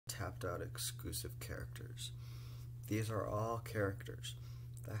tapped out exclusive characters. These are all characters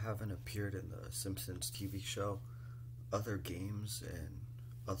that haven't appeared in the Simpsons TV show, other games, and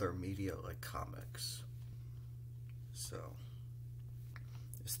other media like comics. So,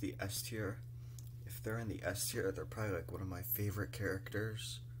 it's the S tier. If they're in the S tier, they're probably like one of my favorite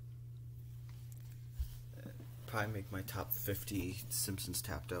characters. Probably make my top 50 Simpsons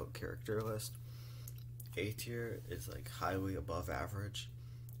tapped out character list. A tier is like highly above average,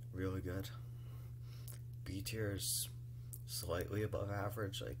 really good. B tier is slightly above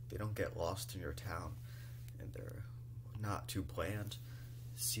average, like they don't get lost in your town and they're not too bland.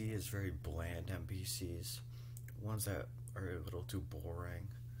 C is very bland NPCs, ones that are a little too boring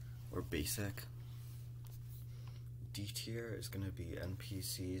or basic. D tier is going to be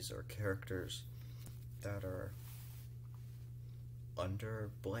NPCs or characters that are under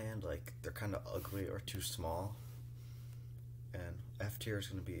bland, like they're kind of ugly or too small. And F tier is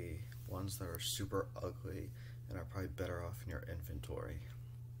going to be ones that are super ugly and are probably better off in your inventory.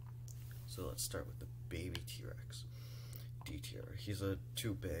 So let's start with the baby T-Rex. D tier, he's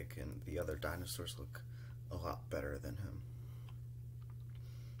too big and the other dinosaurs look a lot better than him.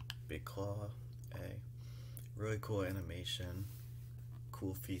 Big Claw, A. Really cool animation,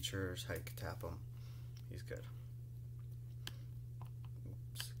 cool features, how you can tap him. He's good.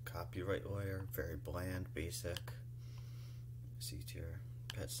 Oops. Copyright Lawyer, very bland, basic. C tier.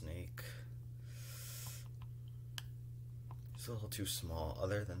 Pet Snake. He's a little too small.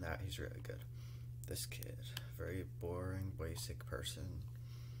 Other than that, he's really good. This kid, very boring, basic person.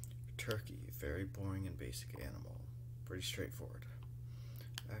 Turkey, very boring and basic animal. Pretty straightforward.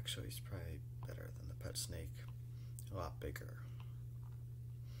 Actually, he's probably better than the Pet Snake. A lot bigger.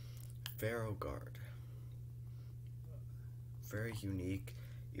 Pharaoh Guard. Very unique,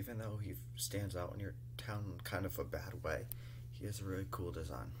 even though he stands out in your town in kind of a bad way. He has a really cool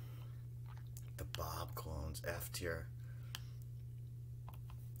design. The Bob clones, F tier.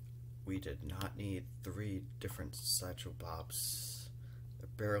 We did not need 3 different Sideshow Bobs. They're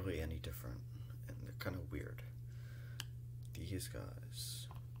barely any different, and they're kind of weird. These guys,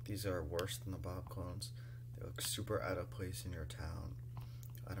 these are worse than the Bob clones. They look super out of place in your town.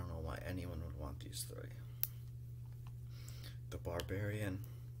 I don't know why anyone would want these 3. The Barbarian,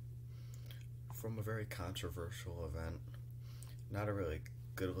 from a very controversial event. Not a really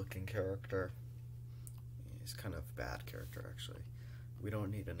good looking character. He's kind of a bad character actually. We don't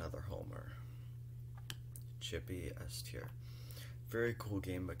need another Homer. Chippy, S tier. Very cool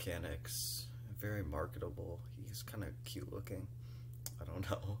game mechanics. Very marketable. He's kind of cute looking. I don't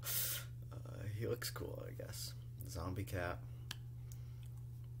know. He looks cool, I guess. Zombie Cat.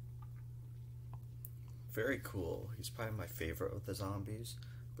 Very cool. He's probably my favorite of the zombies,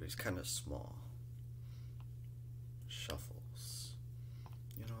 but he's kind of small. Shuffles.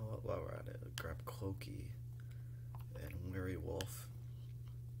 You know what, while we're at it, grab Clokey and Larry Wolf.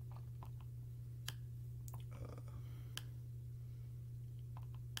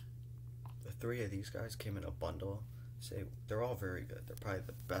 The 3 of these guys came in a bundle. Say they're all very good. They're probably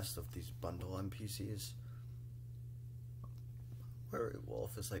the best of these bundle NPCs. Larry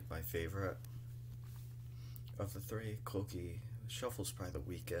Wolf is like my favorite. Of the 3, Clokey, Shuffle's probably the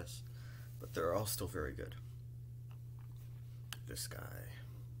weakest, but they're all still very good. This guy.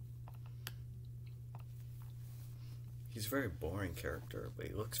 He's a very boring character, but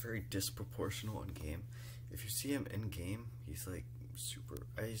he looks very disproportional in game. If you see him in game, he's like super,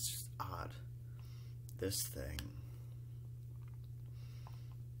 he's just odd. This thing.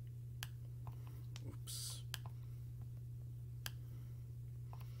 Oops.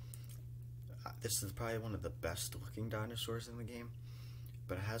 This is probably one of the best looking dinosaurs in the game,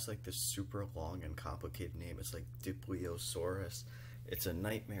 but it has like this super long and complicated name. It's like Dipliosaurus. It's a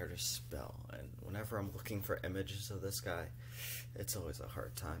nightmare to spell, and whenever I'm looking for images of this guy, it's always a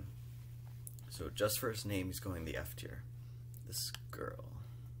hard time. So just for his name, he's going the F tier. This girl.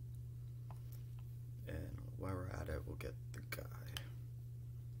 And while we're at it, we'll get the guy.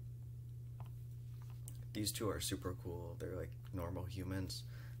 These 2 are super cool. They're like normal humans.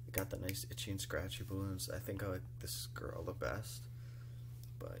 They got the nice itchy and scratchy balloons. I think I like this girl the best.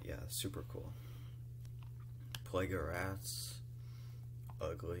 But yeah, super cool. Plague of Rats.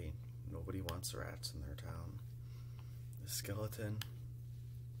 Ugly. Nobody wants rats in their town. The skeleton.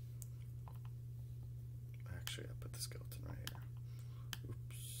 Actually, I put the skeleton right here.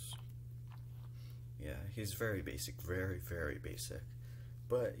 Oops. Yeah, he's very basic. Very, very basic.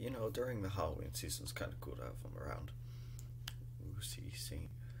 But, you know, during the Halloween season, it's kind of cool to have him around. Lucy St.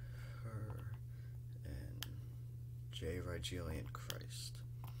 Her and J. Rigelian Christ.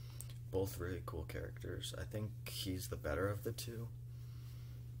 Both really cool characters. I think he's the better of the 2.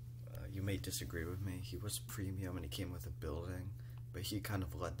 you may disagree with me. He was premium and he came with a building, but he kind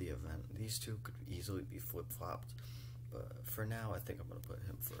of led the event. These two could easily be flip-flopped, but for now I think I'm going to put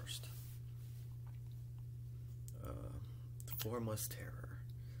him first. Formless Terror.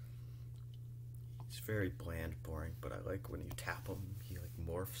 He's very bland, boring, but I like when you tap him, he like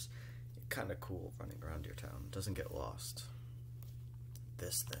morphs. Kind of cool running around your town. Doesn't get lost.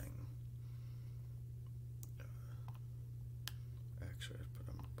 This thing. Actually, I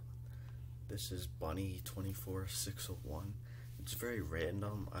put him. This is Bunny 24601. It's very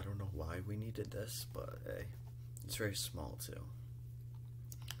random. I don't know why we needed this, but hey, it's very small too.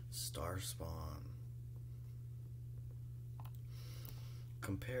 Star Spawn.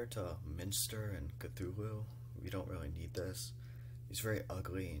 Compared to Minster and Cthulhu, we don't really need this. He's very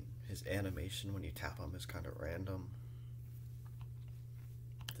ugly, and his animation when you tap him is kind of random.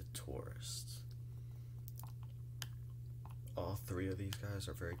 The Tourist. All three of these guys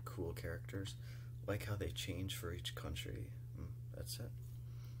are very cool characters. Like how they change for each country. That's it.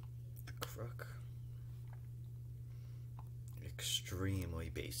 The Crook.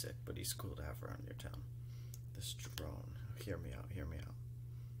 Extremely basic, but he's cool to have around your town. This Drone. Hear me out, hear me out.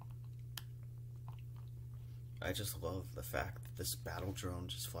 I just love the fact that this battle drone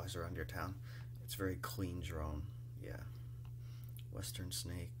just flies around your town. It's a very clean drone. Yeah. Western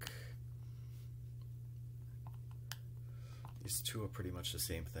Snake. These two are pretty much the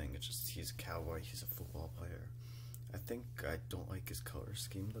same thing. It's just he's a cowboy, he's a football player. I think I don't like his color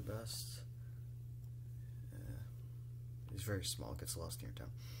scheme the best. He's very small, gets lost in your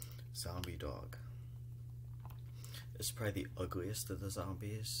town. Zombie Dog. It's probably the ugliest of the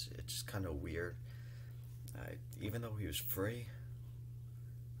zombies. It's just kind of weird. Even though he was free,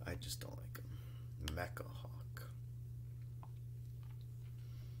 I just don't like him. Mecha Hawk.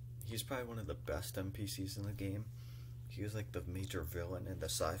 He's probably one of the best NPCs in the game. He was like the major villain in the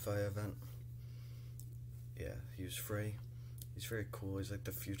sci-fi event. Yeah, he was free. He's very cool. He's like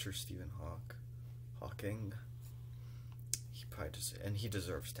the future Stephen Hawking. He probably just, and he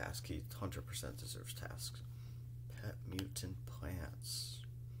deserves tasks. He 100% deserves tasks. Pet Mutant Plants.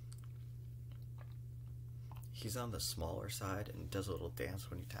 He's on the smaller side and does a little dance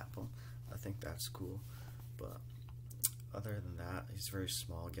when you tap him. I think that's cool. But other than that, he's very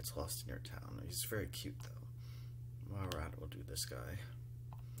small, gets lost in your town. He's very cute though. Alright, we'll do this guy.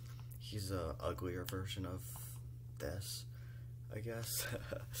 He's a uglier version of this, I guess.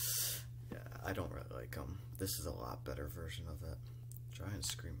 Yeah, I don't really like him. This is a lot better version of it. Giant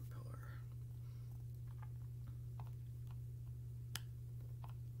Scream Pillar.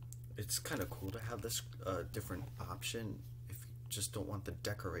 It's kind of cool to have this different option if you just don't want the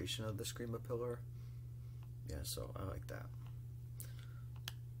decoration of the Screamer Pillar. Yeah, so I like that.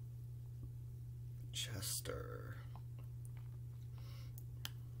 Chester.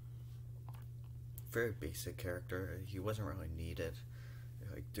 Very basic character. He wasn't really needed.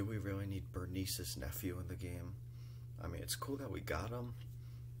 Like, do we really need Bernice's nephew in the game? I mean, it's cool that we got him,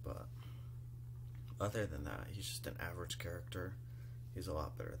 but other than that, he's just an average character. He's a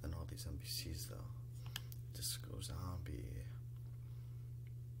lot better than all these NPCs, though. Disco Zombie.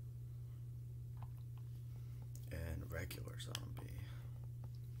 And regular zombie.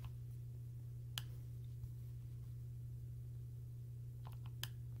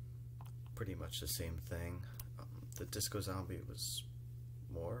 Pretty much the same thing. The Disco Zombie was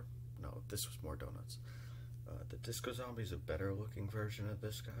more. No, this was more donuts. The Disco Zombie is a better looking version of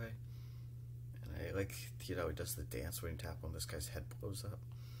this guy. I like, you know, he does the dance when you tap him, this guy's head blows up.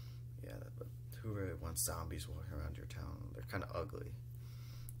 Yeah, but who really wants zombies walking around your town? They're kind of ugly.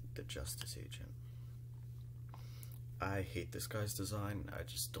 The Justice Agent. I hate this guy's design. I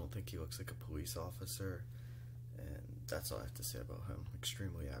just don't think he looks like a police officer. And that's all I have to say about him.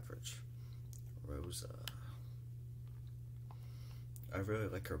 Extremely average. Rosa. I really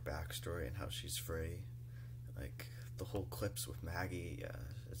like her backstory and how she's free. Like, the whole clips with Maggie, yeah,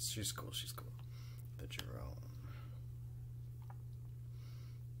 she's cool, she's cool. The Jerome.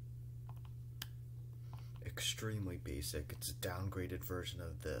 Extremely basic. It's a downgraded version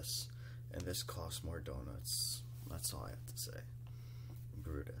of this, and this costs more donuts. That's all I have to say.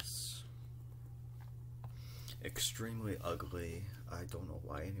 Brutus. Extremely ugly. I don't know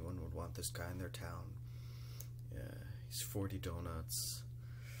why anyone would want this guy in their town. Yeah, he's 40 donuts.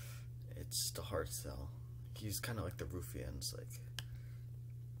 It's the hard sell. He's kind of like the ruffians, like,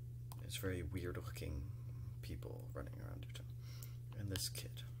 it's very weird looking people running around your town. And this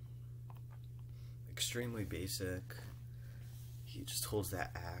kid. Extremely basic. He just holds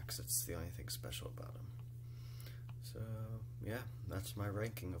that axe. It's the only thing special about him. So, yeah, that's my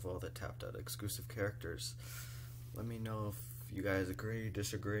ranking of all the tapped out exclusive characters. Let me know if you guys agree,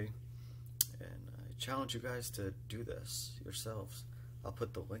 disagree. And I challenge you guys to do this yourselves. I'll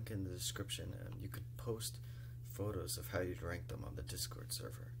put the link in the description, and you could post photos of how you'd rank them on the Discord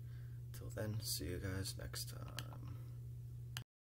server. Till then, see you guys next time.